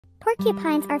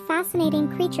Porcupines are fascinating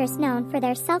creatures known for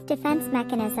their self-defense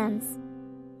mechanisms.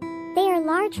 They are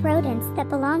large rodents that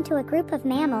belong to a group of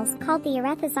mammals called the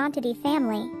Orethizontidae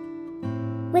family.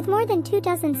 With more than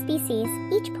 24 species,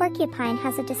 each porcupine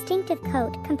has a distinctive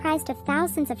coat comprised of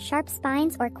thousands of sharp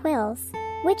spines or quills,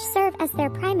 which serve as their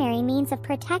primary means of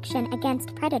protection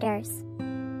against predators.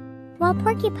 While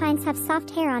porcupines have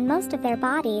soft hair on most of their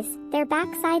bodies, their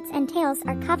backsides and tails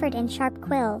are covered in sharp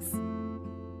quills.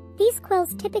 These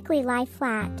quills typically lie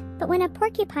flat, but when a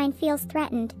porcupine feels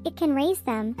threatened, it can raise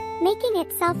them, making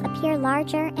itself appear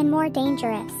larger and more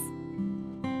dangerous.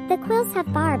 The quills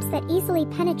have barbs that easily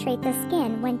penetrate the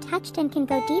skin when touched and can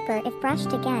go deeper if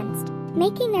brushed against,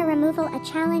 making their removal a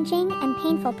challenging and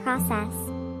painful process.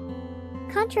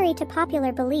 Contrary to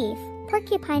popular belief,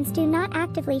 porcupines do not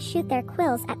actively shoot their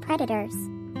quills at predators.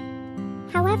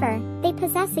 However, they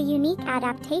possess a unique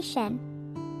adaptation.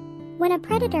 When a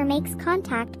predator makes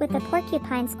contact with the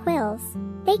porcupine's quills,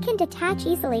 they can detach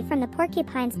easily from the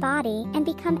porcupine's body and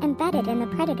become embedded in the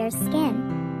predator's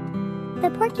skin. The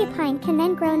porcupine can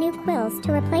then grow new quills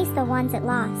to replace the ones it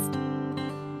lost.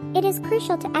 It is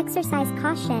crucial to exercise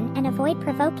caution and avoid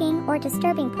provoking or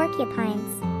disturbing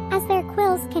porcupines, as their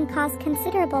quills can cause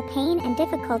considerable pain and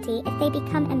difficulty if they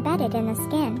become embedded in the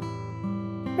skin.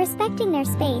 Respecting their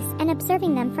space and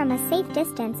observing them from a safe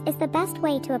distance is the best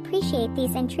way to appreciate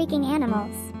these intriguing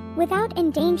animals, without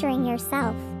endangering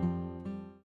yourself.